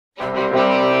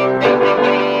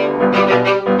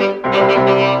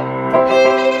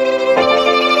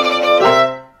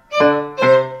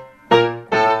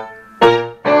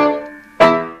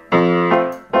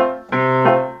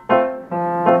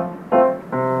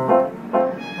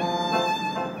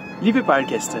Liebe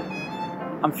Ballgäste,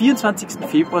 am 24.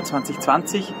 Februar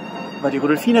 2020 war die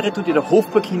Rudolfina-Redoute der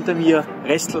Hofburg hinter mir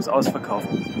restlos ausverkauft.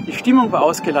 Die Stimmung war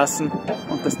ausgelassen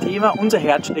und das Thema unser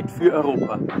Herz schlägt für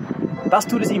Europa. Das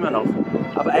tut es immer noch.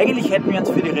 Aber eigentlich hätten wir uns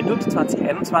für die Redoute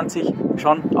 2021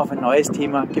 schon auf ein neues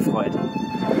Thema gefreut.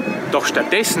 Doch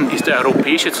stattdessen ist der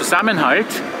europäische Zusammenhalt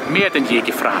mehr denn je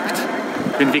gefragt.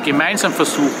 Wenn wir gemeinsam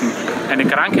versuchen, eine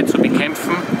Krankheit zu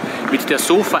bekämpfen, mit der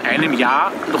so vor einem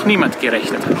Jahr noch niemand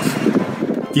gerechnet hat.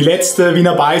 Die letzte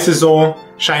Wiener Ballsaison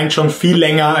scheint schon viel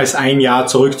länger als ein Jahr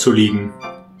zurückzuliegen.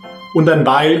 Und ein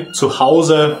Ball zu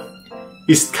Hause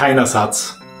ist kein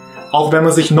Ersatz, auch wenn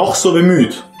man sich noch so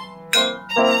bemüht.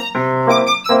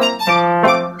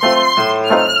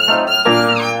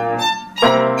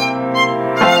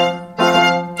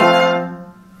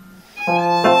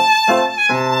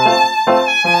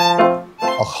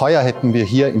 Auch heuer hätten wir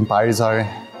hier im Ballsaal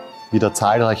wieder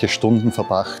zahlreiche Stunden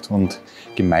verbracht und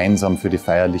gemeinsam für die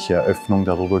feierliche Eröffnung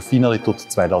der Rudolfina-Redoute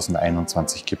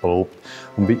 2021 geprobt,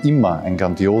 um wie immer ein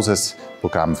grandioses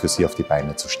Programm für Sie auf die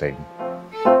Beine zu stellen.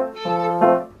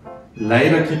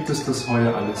 Leider gibt es das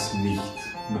heuer alles nicht.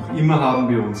 Noch immer haben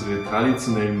wir unsere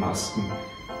traditionellen Masken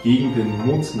gegen den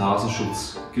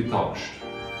Mund-Nasenschutz getauscht.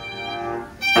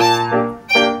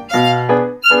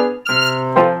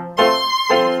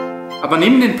 Aber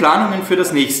neben den Planungen für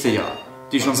das nächste Jahr,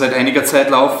 die schon seit einiger Zeit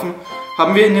laufen,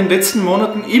 haben wir in den letzten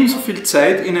Monaten ebenso viel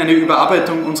Zeit in eine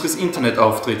Überarbeitung unseres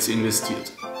Internetauftritts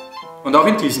investiert. Und auch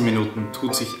in diesen Minuten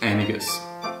tut sich einiges.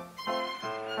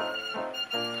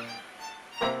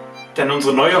 Denn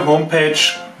unsere neue Homepage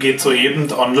geht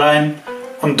soeben online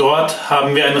und dort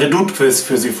haben wir ein Redoute-Quiz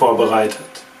für Sie vorbereitet.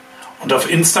 Und auf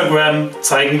Instagram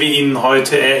zeigen wir Ihnen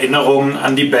heute Erinnerungen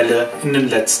an die Bälle in den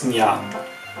letzten Jahren.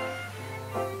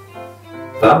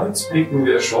 Damit blicken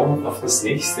wir schon auf das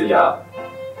nächste Jahr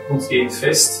und gehen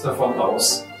fest davon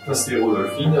aus, dass die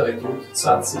Rudolfina-Redoute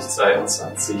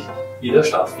 2022 wieder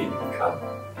stattfinden kann.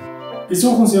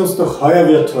 Besuchen Sie uns doch heuer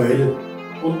virtuell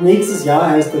und nächstes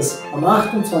Jahr heißt es am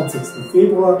 28.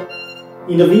 Februar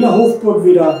in der Wiener Hofburg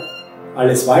wieder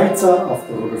alles Walzer auf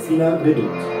der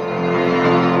Rudolfina-Redoute.